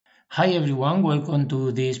Hi everyone, welcome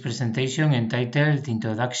to this presentation entitled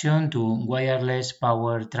Introduction to Wireless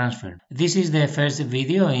Power Transfer. This is the first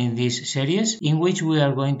video in this series in which we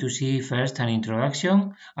are going to see first an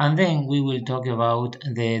introduction and then we will talk about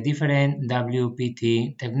the different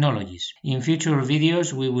WPT technologies. In future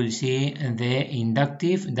videos we will see the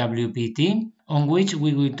Inductive WPT, on which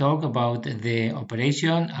we will talk about the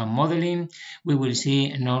operation and modeling. We will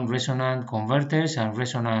see non-resonant converters and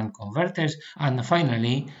resonant converters, and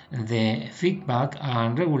finally the feedback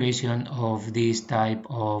and regulation of this type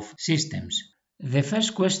of systems. The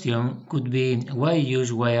first question could be, why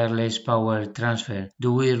use wireless power transfer?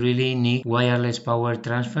 Do we really need wireless power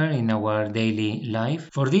transfer in our daily life?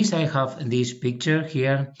 For this I have this picture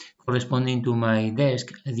here corresponding to my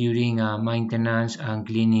desk during a maintenance and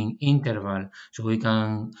cleaning interval. So we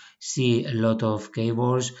can see a lot of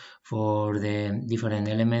cables for the different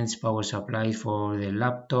elements, power supplies for the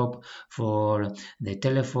laptop, for the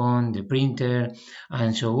telephone, the printer,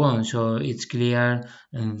 and so on. So it's clear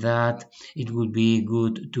that it would be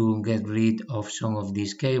good to get rid of some of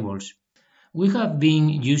these cables. We have been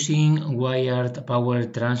using wired power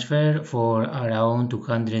transfer for around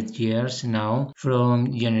 200 years now,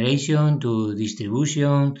 from generation to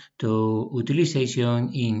distribution to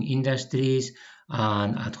utilization in industries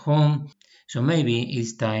and at home. So maybe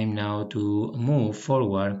it's time now to move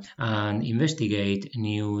forward and investigate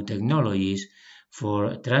new technologies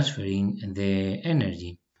for transferring the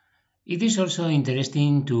energy. It is also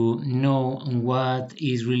interesting to know what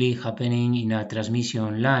is really happening in a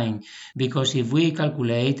transmission line, because if we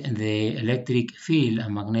calculate the electric field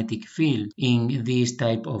and magnetic field in these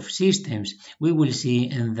type of systems, we will see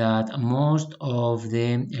that most of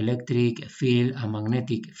the electric field and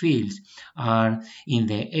magnetic fields are in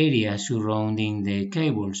the area surrounding the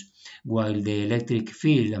cables, while the electric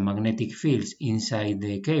field and magnetic fields inside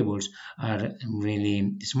the cables are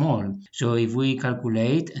really small. So if we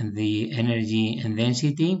calculate the energy and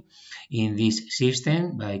density in this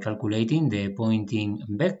system by calculating the Poynting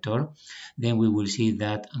vector, then we will see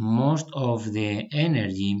that most of the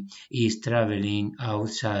energy is traveling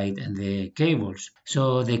outside the cables.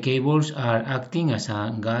 So the cables are acting as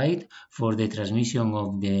a guide for the transmission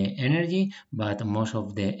of the energy, but most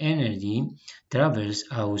of the energy travels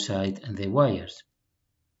outside the wires.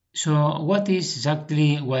 So what is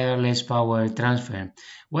exactly wireless power transfer?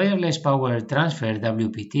 Wireless power transfer,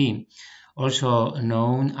 WPT, also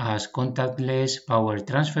known as contactless power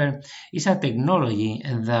transfer, is a technology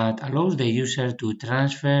that allows the user to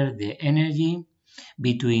transfer the energy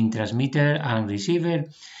between transmitter and receiver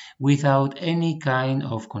without any kind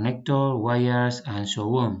of connector, wires, and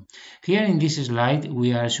so on. Here in this slide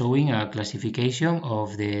we are showing a classification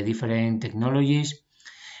of the different technologies.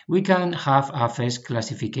 We can have a first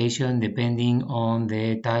classification depending on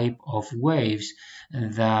the type of waves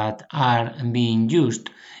that are being used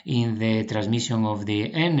in the transmission of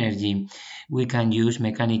the energy. We can use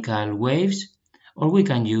mechanical waves or we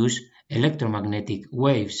can use electromagnetic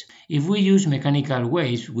waves. If we use mechanical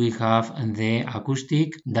waves, we have the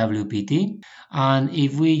acoustic WPT, and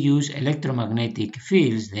if we use electromagnetic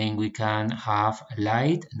fields, then we can have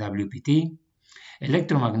light WPT,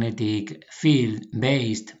 electromagnetic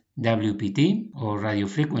field-based WPT or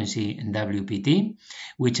radiofrequency WPT,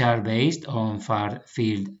 which are based on far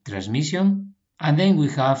field transmission. And then we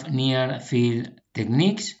have near field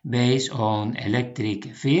techniques based on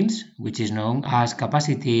electric fields, which is known as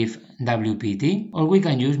capacitive WPT, or we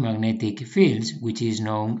can use magnetic fields, which is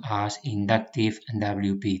known as inductive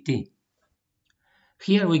WPT.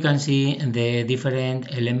 Here we can see the different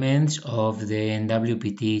elements of the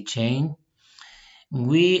WPT chain.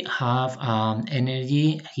 We have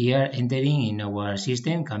energy here entering in our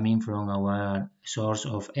system coming from our source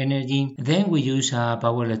of energy. Then we use a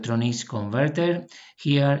power electronics converter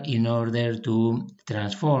here in order to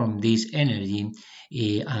transform this energy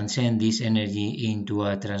and send this energy into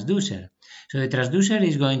a transducer. So the transducer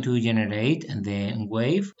is going to generate the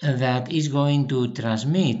wave that is going to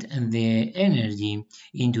transmit the energy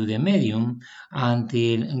into the medium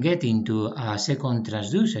until getting to a second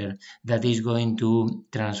transducer that is going to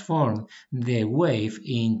transform the wave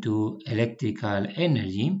into electrical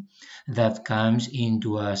energy that comes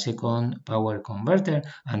into a second power converter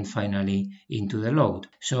and finally into the load.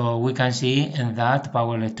 So we can see that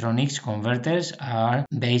power electronics converters are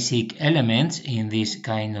basic elements in this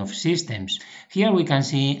kind of systems. Here we can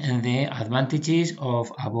see the advantages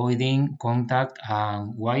of avoiding contact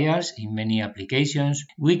and wires in many applications.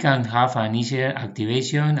 We can have an easier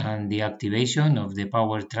activation and deactivation of the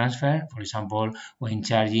power transfer. For example, when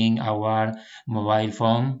charging our mobile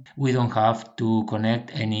phone, we don't have to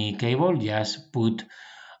connect any cable, just put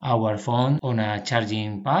our phone on a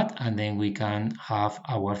charging pad and then we can have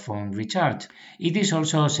our phone recharged. It is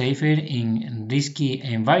also safer in risky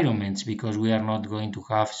environments because we are not going to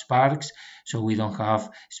have sparks, so we don't have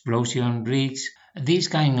explosion risks. These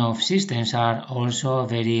kind of systems are also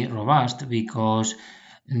very robust because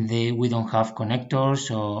we don't have connectors,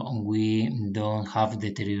 so we don't have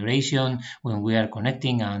deterioration when we are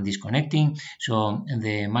connecting and disconnecting, so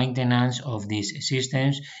the maintenance of these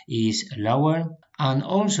systems is lower. And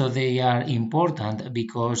also they are important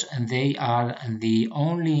because they are the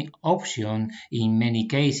only option in many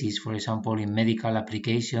cases, for example in medical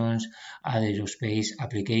applications, aerospace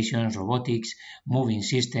applications, robotics, moving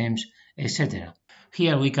systems, etc.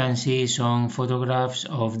 Here we can see some photographs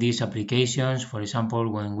of these applications. For example,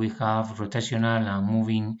 when we have rotational and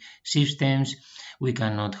moving systems, we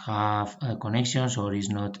cannot have connections, or it's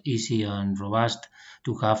not easy and robust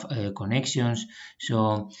to have connections.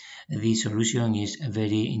 So this solution is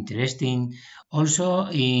very interesting. Also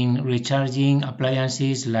in recharging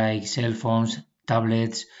appliances like cell phones,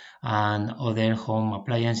 tablets, and other home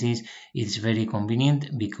appliances, it's very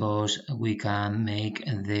convenient because we can make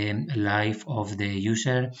the life of the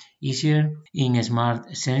user easier. In smart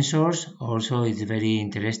sensors also it's very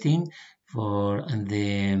interesting for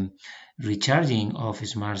the recharging of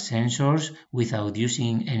smart sensors without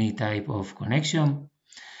using any type of connection.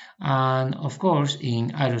 And of course,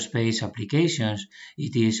 in aerospace applications,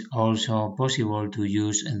 it is also possible to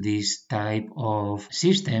use this type of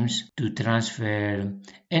systems to transfer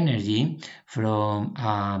energy from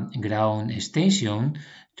a ground station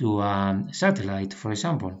to a satellite, for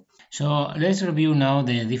example. So let's review now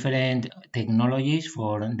the different technologies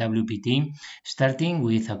for WPT, starting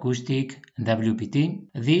with acoustic WPT.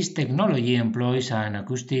 This technology employs an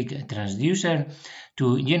acoustic transducer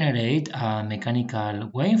to generate a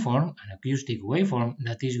mechanical waveform, an acoustic waveform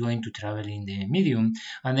that is going to travel in the medium,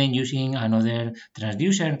 and then using another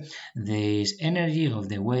transducer, this energy of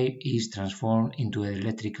the wave is transformed into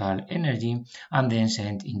electrical energy and then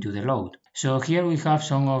sent into the load. So here we have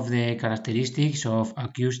some of the characteristics of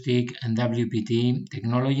acoustic and WPT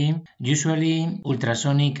technology. Usually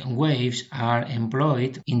ultrasonic waves are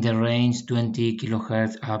employed in the range 20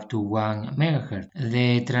 kHz up to 1 MHz.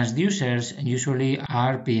 The transducers usually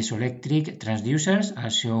are piezoelectric transducers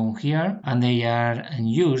as shown here, and they are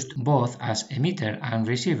used both as emitter and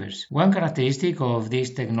receivers. One characteristic of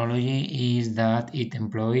this technology is that it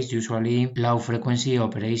employs usually low frequency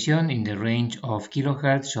operation in the range of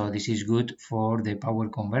kilohertz, so this is good for the power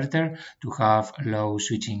converter to have low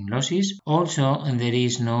switching losses. Also, there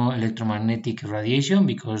is no electromagnetic radiation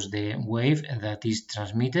because the wave that is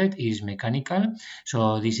transmitted is mechanical,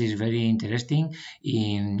 so this is very interesting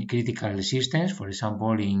in critical systems, for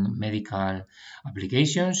example in medical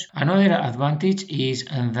applications. Another advantage is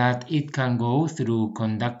that it can go through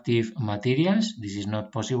conductive materials. This is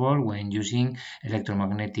not possible when using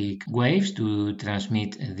electromagnetic waves to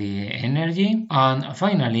transmit the energy. And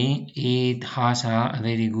finally, it has a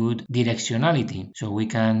very good directionality, so we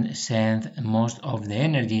can send most of the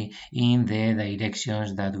energy in the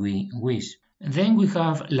directions that we wish. Then we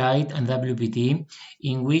have light and WPT,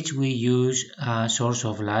 in which we use a source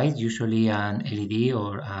of light, usually an LED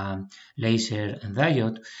or a laser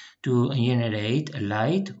diode, to generate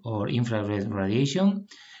light or infrared radiation,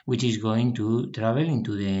 which is going to travel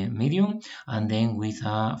into the medium, and then with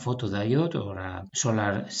a photodiode or a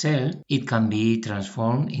solar cell, it can be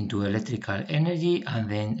transformed into electrical energy and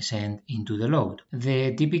then sent into the load.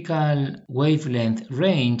 The typical wavelength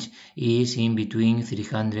range is in between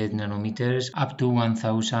 300 nanometers up to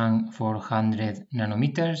 1400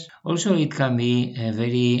 nanometers. Also, it can be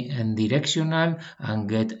very directional and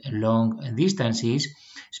get long distances,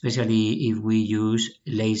 especially if we use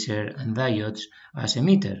laser diodes as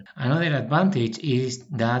emitter. Another advantage is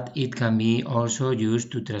that it can be also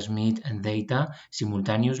used to transmit data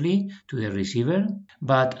simultaneously to the receiver,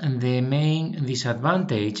 but the main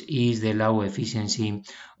disadvantage is the low efficiency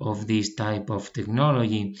of this type of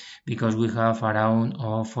technology, because we have around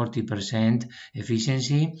 40%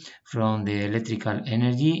 efficiency from the electrical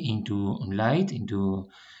energy into light, into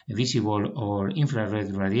visible or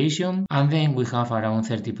infrared radiation, and then we have around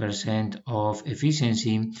 30% of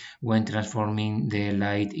efficiency when transforming the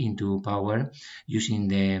light into power using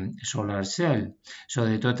the solar cell. So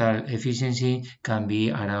the total efficiency can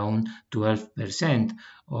be around 12%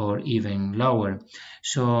 or even lower.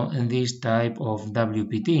 So this type of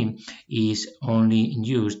WPT is only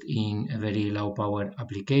used in very low power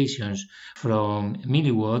applications from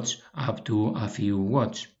milliwatts up to a few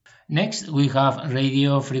watts. Next, we have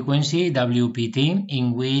Radiofrequency WPT,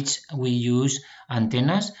 in which we use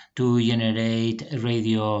antennas to generate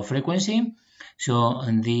radio frequency. So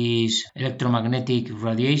this electromagnetic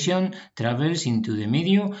radiation travels into the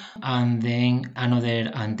medium, and then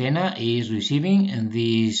another antenna is receiving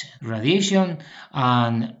this radiation,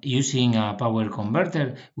 and using a power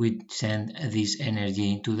converter we send this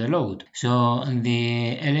energy to the load. So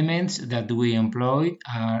the elements that we employed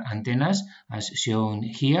are antennas as shown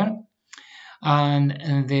here.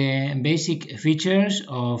 And the basic features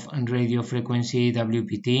of radiofrequency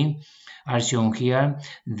WPT are shown here.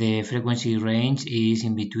 The frequency range is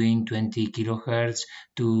in between 20 kHz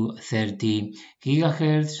to 30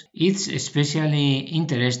 GHz. It's especially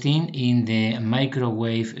interesting in the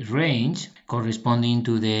microwave range corresponding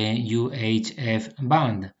to the UHF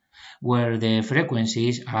band, where the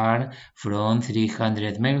frequencies are from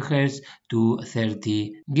 300 MHz to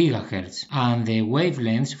 30 GHz, and the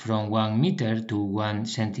wavelengths from 1 meter to 1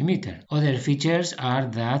 centimeter. Other features are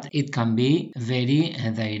that it can be very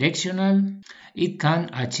directional. It can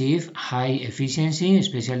achieve high efficiency,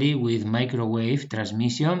 especially with microwave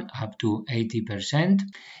transmission up to 80%.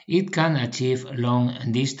 It can achieve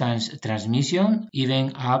long distance transmission,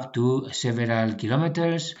 even up to several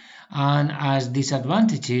kilometers. And as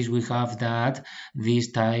disadvantages, we have that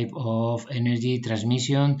this type of energy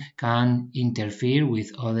transmission can interfere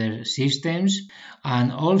with other systems,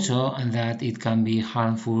 and also that it can be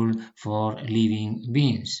harmful for living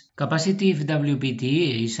beings. Capacitive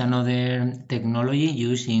WPT is another technology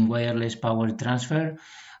used in wireless power transfer.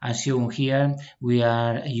 As shown here, we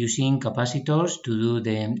are using capacitors to do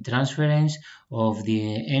the transference of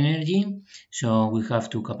the energy. So we have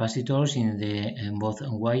two capacitors in both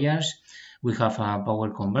wires. We have a power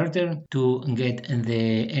converter to get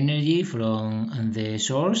the energy from the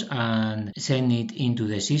source and send it into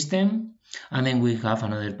the system. And then we have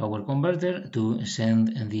another power converter to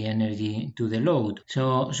send the energy to the load.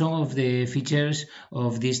 So some of the features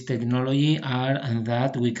of this technology are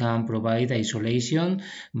that we can provide isolation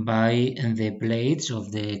by the plates of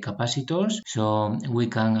the capacitors, so we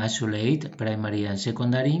can isolate primary and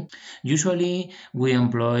secondary. Usually we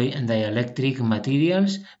employ dielectric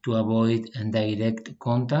materials to avoid direct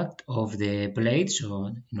contact of the plates, so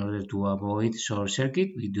in order to avoid short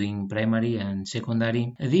circuit between primary and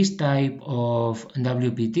secondary. This type of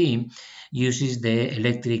WPT uses the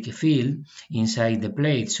electric field inside the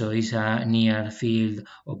plate, so it's a near field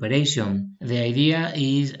operation. The idea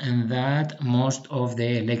is that most of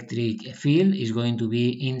the electric field is going to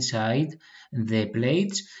be inside the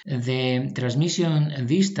plates. The transmission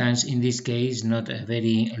distance in this case is not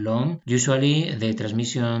very long. Usually the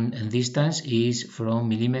transmission distance is from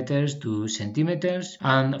millimeters to centimeters.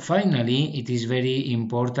 And finally, it is very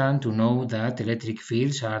important to know that electric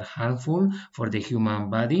fields are harmful for the human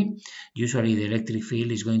body. Usually the electric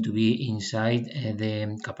field is going to be inside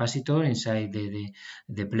the capacitor, inside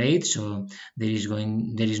the plate, so there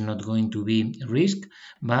is not going to be risk.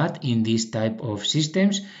 But in this type of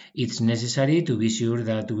systems, it's necessary to be sure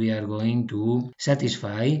that we are going to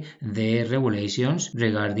satisfy the regulations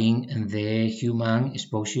regarding the human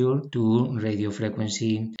exposure to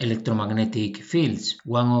radiofrequency electromagnetic fields.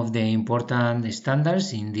 One of the important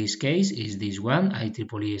standards in this case is this one,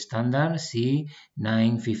 IEEE standard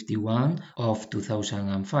C951 of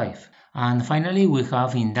 2005. And finally, we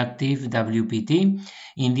have inductive WPT.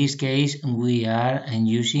 In this case, we are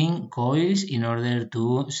using coils in order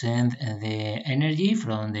to send the energy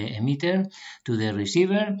from the emitter to the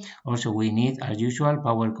receiver. Also, we need, as usual,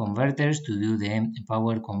 power converters to do the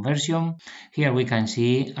power conversion. Here we can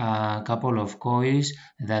see a couple of coils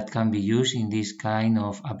that can be used in this kind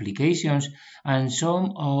of applications. And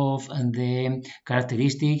some of the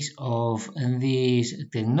characteristics of this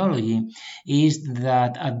technology is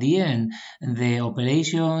that at the end, the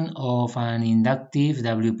operation of an inductive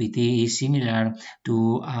WPT is similar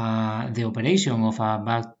to the operation of a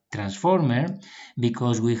buck transformer,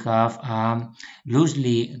 because we have a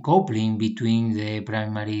loosely coupling between the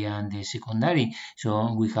primary and the secondary.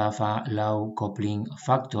 So we have a low coupling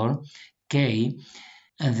factor, K,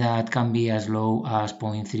 that can be as low as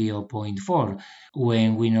 0.3 or 0.4,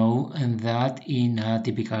 when we know that in a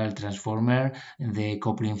typical transformer the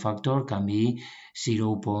coupling factor can be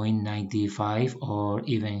 0.95 or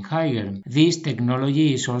even higher. This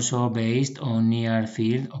technology is also based on near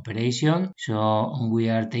field operation, so we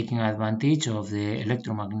are taking advantage of the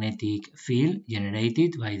electromagnetic field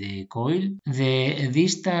generated by the coil. The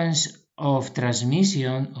distance of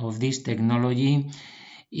transmission of this technology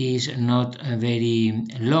is not very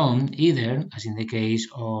long either, as in the case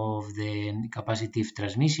of the capacitive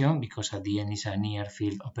transmission, because at the end is a near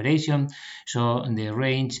field operation, so the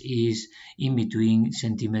range is in between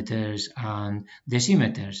centimeters and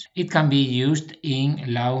decimeters. It can be used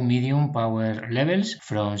in low medium power levels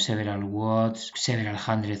from several watts, several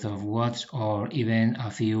hundreds of watts, or even a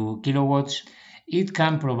few kilowatts. It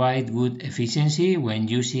can provide good efficiency when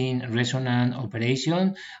using resonant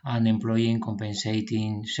operation and employing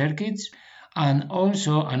compensating circuits. And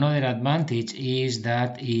also another advantage is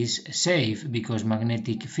that it's safe because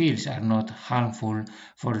magnetic fields are not harmful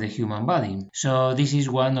for the human body. So this is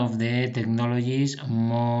one of the technologies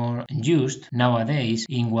more used nowadays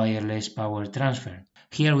in wireless power transfer.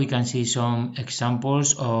 Here we can see some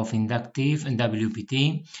examples of inductive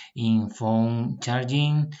WPT in phone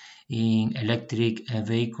charging, in electric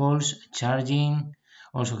vehicles charging.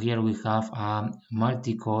 Also here we have a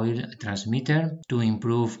multi-coil transmitter to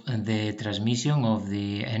improve the transmission of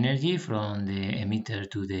the energy from the emitter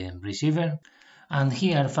to the receiver. And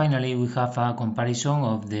here finally we have a comparison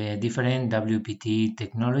of the different WPT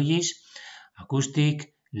technologies: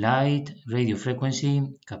 acoustic, light,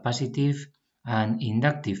 radiofrequency, capacitive, and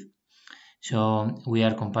inductive. So we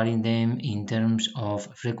are comparing them in terms of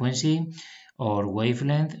frequency or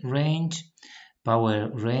wavelength range, power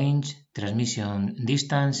range, transmission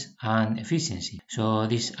distance, and efficiency. So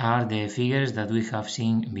these are the figures that we have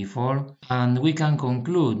seen before, and we can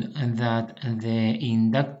conclude that the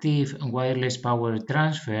inductive wireless power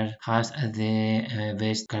transfer has the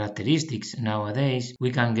best characteristics nowadays.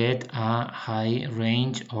 We can get a high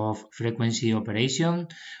range of frequency operation.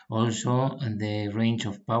 Also, the range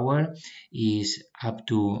of power is up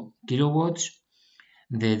to kilowatts.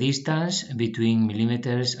 The distance between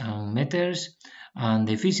millimeters and meters, and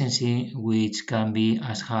the efficiency, which can be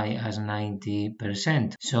as high as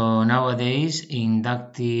 90%. So nowadays,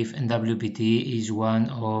 inductive WPT is one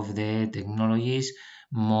of the technologies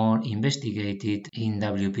more investigated in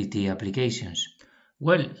WPT applications.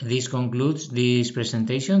 Well, this concludes this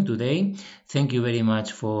presentation today. Thank you very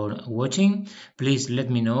much for watching. Please let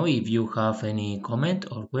me know if you have any comment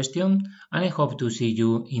or question, and I hope to see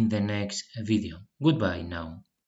you in the next video. Goodbye now.